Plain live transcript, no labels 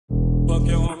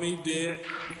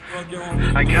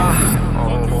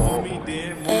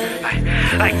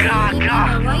I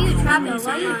got. Why you trapping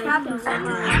so much?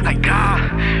 I got.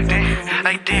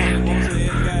 Like damn.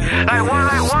 Like what?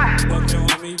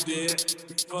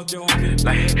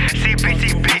 Like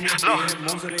CPDFilms, look.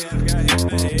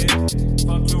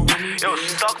 Yo,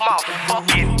 suck my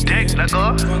fucking dick, nigga.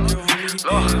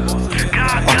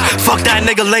 Fuck that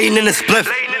nigga laying in the spliff.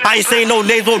 I ain't saying no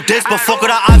names on this, but fuck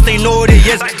what I they know what it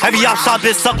is. Every op shop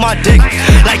bitch suck my dick.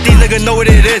 Like these niggas know what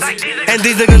it is, and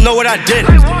these niggas know what I did.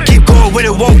 Keep going with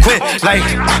it, won't quit. Like,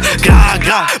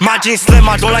 my jeans slim,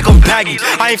 I don't like them baggy.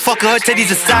 I ain't fucking her titties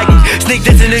are saggy. Sneak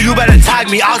this in there, you better tag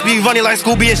me. I'll be running like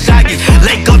Scooby and Shaggy.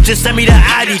 Lake up, just send me the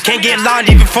Addy. Can't get lined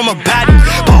even from a baddie.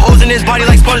 Put holes in his body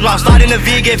like SpongeBob. Slide in the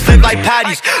V, get flipped like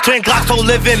patties. Twin Glocks, so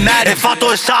living mad. If I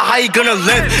throw a shot, how you gonna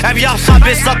live? Every op shop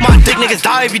bitch suck my dick. Niggas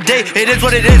die every day, it is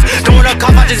what it is. Don't wanna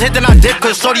cuff, I just hit then I dip.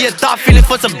 Cause shorty a thought, feeling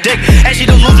for some dick. And she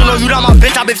delusional, you not my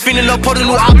bitch. I been feeling up, put a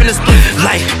new op in the split.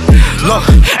 Like, look,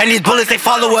 and these bullets they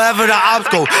follow wherever the ops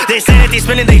go. They say that they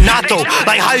spinning, they not though.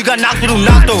 Like how you got knocked, but do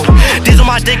not though. These on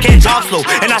my dick can't drop slow,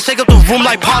 and I shake up the room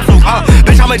like pop slow.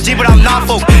 Bitch, I'm a G, but I'm not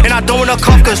folk. And I don't wanna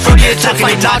cuff, cause shorty is just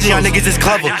like Nazi. Y'all niggas is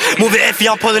clever. Moving iffy,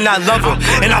 I'm pulling that lever.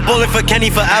 And I'm bulling for Kenny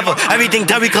forever. Everything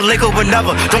Derry could lick over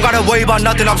never. Don't gotta worry about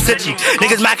nothing, I'm sitchy.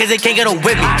 Niggas mad cause they can't get a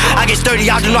with me. I get sturdy,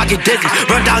 I do not get dizzy.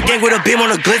 Run down gang with a beam on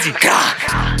a glizzy.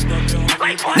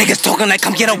 Niggas talking like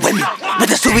come get up with me. With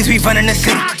the subies we running the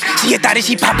city. She a thotty,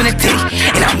 she popping a titty.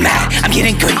 And I'm mad, I'm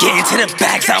getting good, getting to the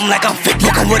bag. Something like I'm 50.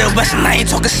 Looking with a West and I ain't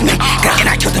talking Smith. And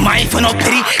I killed him, I ain't for no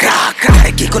pity. Got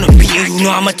a geek on the beat, and you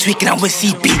know I'm a tweak and I'm with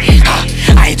CB.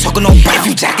 I ain't talking no brown. If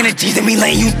you jacking the G's, then we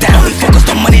laying you down. We focused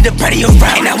on money to bread you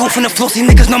around. And I wolf in the flow, see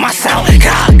niggas know my sound. And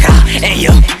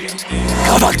yo,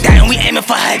 fuck that, and we aiming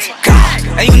for heads.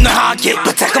 And you know how I get.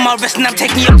 Protect on my wrist and I'm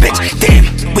taking your bitch. Damn,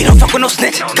 we don't fuck with no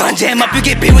snitch. Gun jam up, you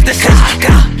get beat with the switch.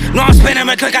 No, I'm spinning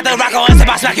real quick, got the rock on,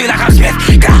 I smack you like I'm Smith.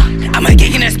 I'm a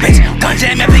geek in this bitch. Gun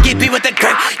jam up, you get beat with the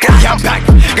grip. Yeah, I'm back.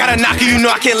 Gotta knock you, you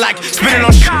know I can't like. Spinning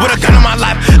on shit with a gun on my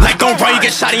lap. Like don't run, you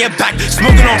get shot in your back.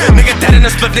 Smoking on, nigga dead in the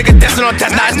split, nigga dancing on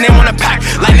death. Now his name on the pack.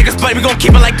 Like niggas buddy, we gon'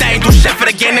 keep it like that. Ain't do shit for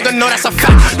the game, nigga know that's a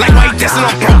fact. Like why you dancing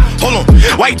on bro? Hold on,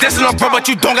 why you dancing on bro, but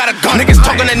you don't got a gun? Niggas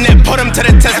talking the net, put him to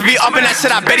the test. Be up in that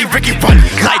shit, I bet he Ricky run.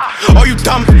 Like, oh you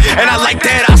dumb, and I like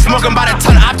that. I smoke him by the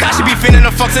ton. I should be feeling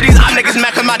the fuck to these op niggas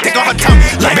mad cause my dick on her tongue.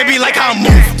 Like, baby, like how I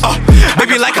move,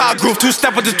 baby, like how I groove.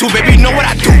 Two-step with the two, baby, know what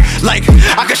I do. Like,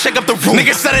 I can shake up the room.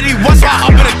 Niggas said that he was, so I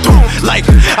up it and through. Like,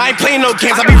 I ain't playing no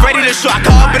games, I be ready to shoot. I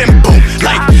can up it and boom.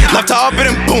 Like, left to up it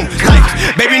and boom. Like,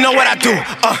 baby, know what I do.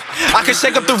 I can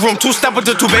shake up the room. Two-step with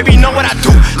the two, baby, know what I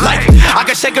do. Like, I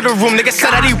can shake up the room. Niggas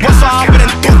said that he was, so I up it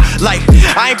and through. Like,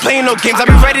 I ain't playing no games, I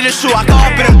be ready to shoot. I can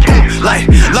up it and boom. Like,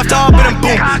 left to up it and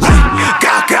boom.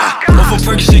 Like, for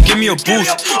Ferguson, give me a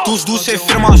boost. Deuce shit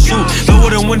fit in my shoe.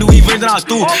 Lower the window, even then I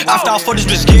do. After I fuck this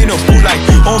bitch, getting a boot. Like,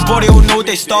 on board, they don't know what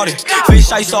they started. Face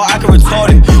shot, start acting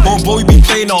retarded. On board, we be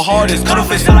playing the hardest. Cut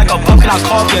off his sound like a pumpkin, I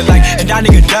carved it. Like, and that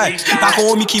nigga dead. Back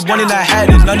on me, keep running that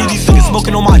head. And none of these niggas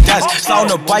smoking on my desk. Slide on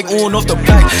the bike, on off the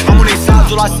back. I'm on they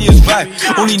sides, all I see is rap.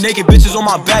 Only naked bitches on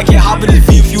my back. Can't hop in the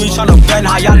V if you ain't tryna bend.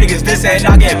 How y'all niggas this and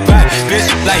I get back. Bitch,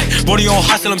 like, body on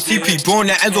hustle, I'm CP. Bro, in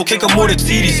the Enzo, kick him more than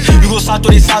TDs. You go slide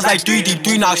through they sides like 3 deep.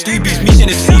 3 knocks, 3 beats, me in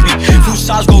the CB. Few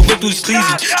shots go rip through his sleazy.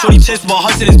 Shorty chest, but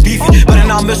hustle is beefy. But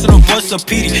then I'm missing a bus of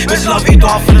PD. Bitch love Etho,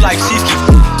 I'm feeling like Cheesecake.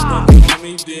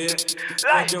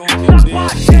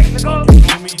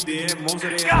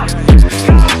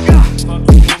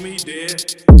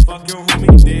 Fuck your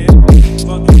homie.